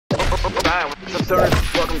Hi, what's up,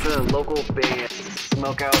 stoners? Welcome to the local band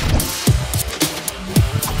Smokeout.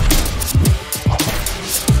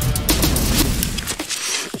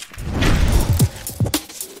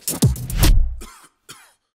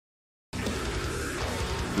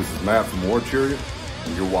 This is Matt from War Chariot,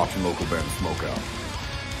 and you're watching local band Smokeout.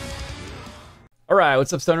 Alright,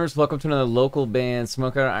 what's up, stoners? Welcome to another local band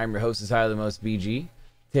Smokeout. I'm your host, is Higher the Most BG.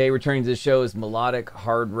 Today, returning to the show is melodic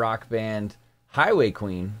hard rock band Highway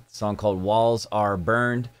Queen. A song called Walls Are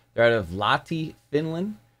Burned. They're out of Lahti,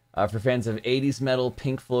 Finland. For fans of 80s metal,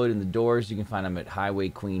 Pink Floyd, and The Doors, you can find them at Highway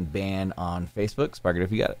Queen Band on Facebook. Spark it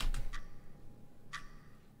if you got it.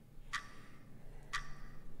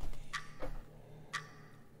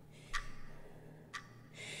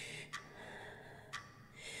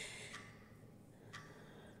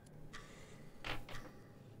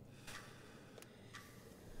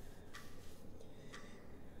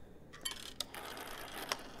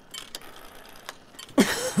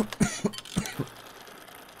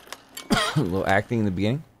 A little acting in the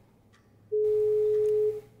beginning.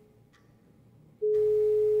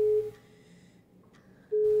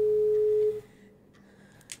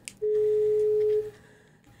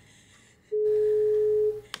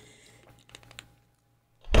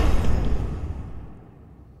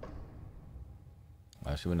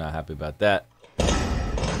 Well, she was not happy about that.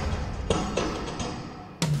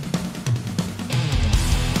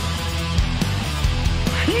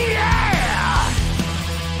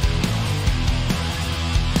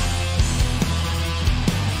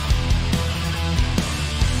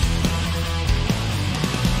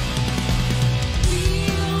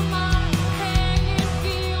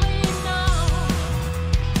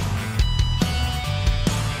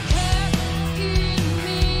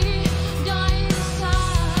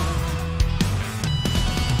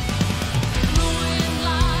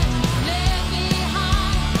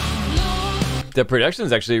 The production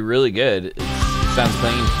is actually really good. It sounds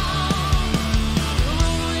clean.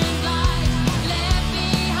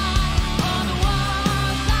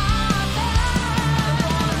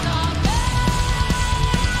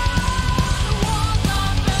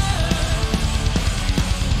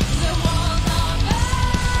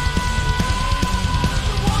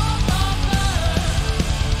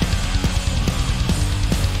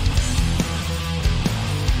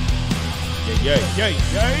 Yay.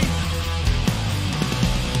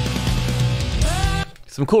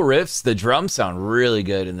 Some cool riffs. The drums sound really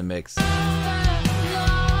good in the mix. I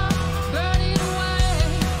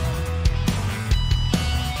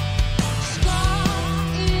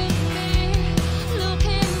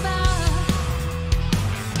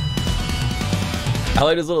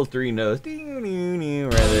like his little three notes. Right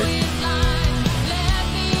there.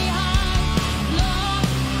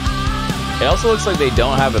 It also looks like they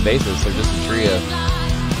don't have a bassist. They're just a trio.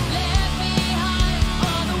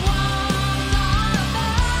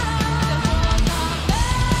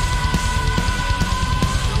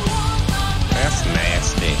 That's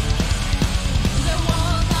nasty.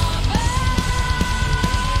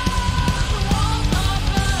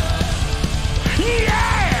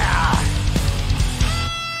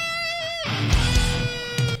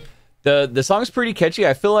 The song's pretty catchy.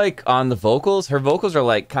 I feel like on the vocals, her vocals are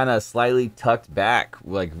like kind of slightly tucked back.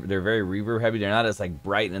 Like they're very reverb heavy. They're not as like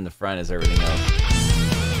bright in the front as everything else.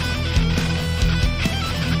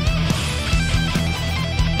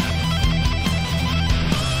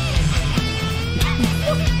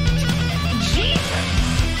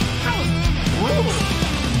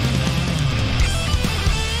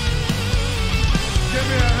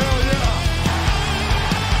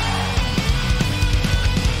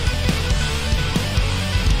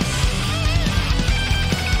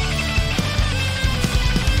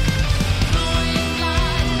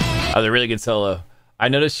 Oh, they're really good solo. I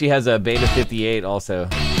noticed she has a Beta 58 also.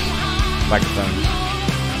 Microphone.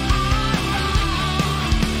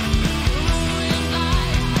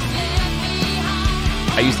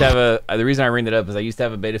 I used to have the reason I ring that up is I used to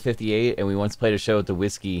have a Beta 58 and we once played a show at the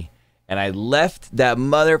Whiskey and I left that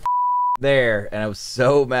mother there and I was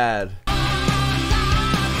so mad.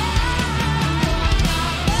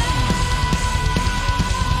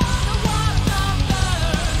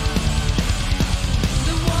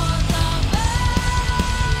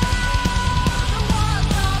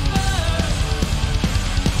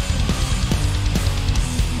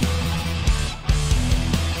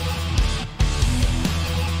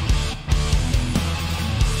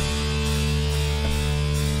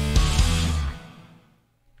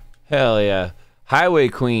 Hell yeah. Highway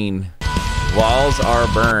Queen. Walls Are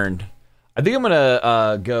Burned. I think I'm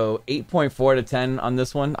gonna go 8.4 to 10 on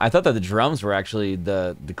this one. I thought that the drums were actually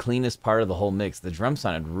the cleanest part of the whole mix. The drums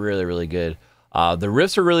sounded really, really good. The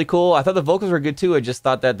riffs are really cool. I thought the vocals were good too. I just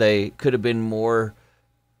thought that they could have been more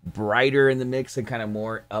brighter in the mix and kind of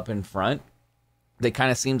more up in front. They kind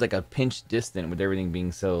of seemed like a pinch distant with everything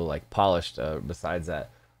being so like polished. Besides that,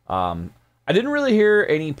 I didn't really hear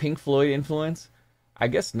any Pink Floyd influence. I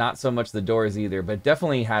guess not so much the Doors either, but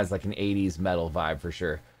definitely has like an 80s metal vibe for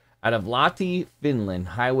sure. Out of Lahti, Finland,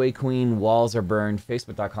 Highway Queen, Walls Are Burned,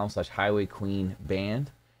 Facebook.com/Highway Queen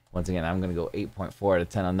Band. Once again, I'm going to go 8.4 out of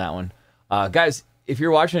 10 on that one. Guys, if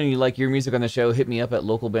you're watching and you like your music on the show, hit me up at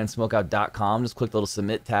localbandsmokeout.com. Just click the little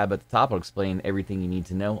submit tab at the top. I'll explain everything you need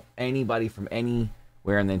to know. Anybody from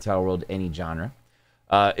anywhere in the entire world, any genre.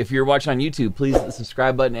 If you're watching on YouTube, please hit the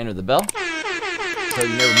subscribe button, enter the bell, so you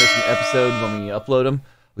never miss an episode when we upload them.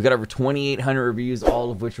 We got over 2,800 reviews,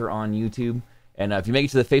 all of which are on YouTube. And if you make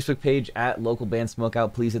it to the Facebook page at Local Band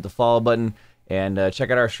Smokeout, please hit the follow button. And check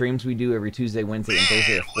out our streams we do every Tuesday, Wednesday, and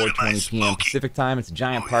Thursday at 4:20 p.m. Pacific time. It's a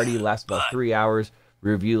giant party. It lasts about 3 hours. We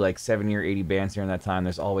review like 70 or 80 bands during that time.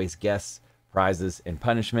 There's always guests, prizes, and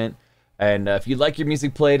punishment. And if you'd like your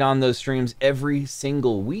music played on those streams every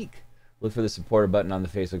single week, look for the supporter button on the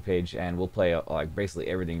Facebook page, and we'll play like basically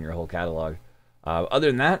everything in your whole catalog. Other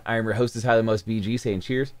than that, I am your host, Highly Most BG, saying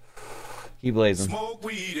cheers. Keep blazing. Smoke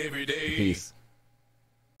weed every day. Peace.